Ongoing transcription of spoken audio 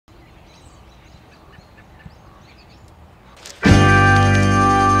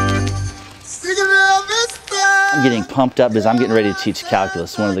getting pumped up because I'm getting ready to teach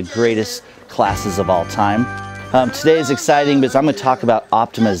calculus, one of the greatest classes of all time. Today is exciting because I'm going to talk about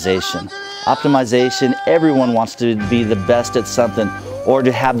optimization. Optimization, everyone wants to be the best at something or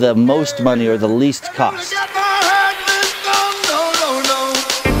to have the most money or the least cost.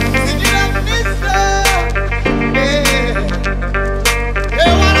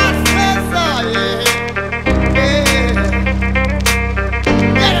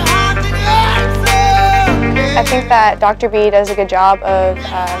 I think that Dr. B does a good job of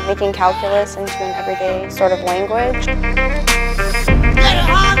making calculus into an everyday sort of language.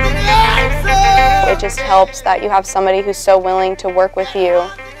 It just helps that you have somebody who's so willing to work with you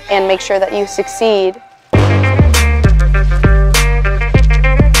and make sure that you succeed.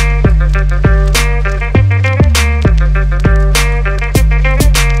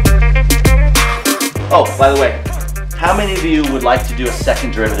 Oh, by the way, how many of you would like to do a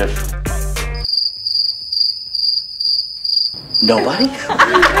second derivative? Nobody?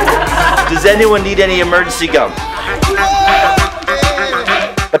 Does anyone need any emergency gum?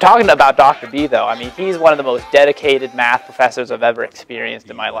 But talking about Dr. B though, I mean, he's one of the most dedicated math professors I've ever experienced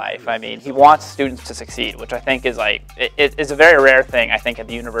in my life. I mean, he wants students to succeed, which I think is like, it's a very rare thing, I think, at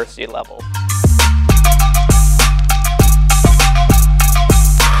the university level.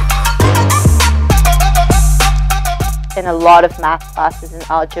 In a lot of math classes in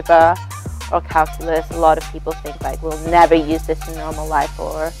algebra or calculus, a lot of people think like we'll never use this in normal life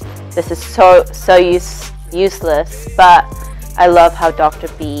or this is so useless, but I love how Dr.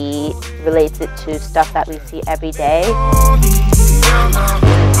 B relates it to stuff that we see every day.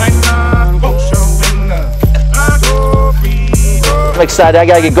 I'm excited, I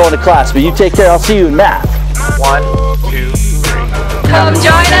gotta get going to class, but you take care, I'll see you in math. 1, 2, 3. Come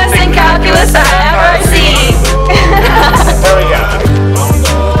join us in Calculus Lab.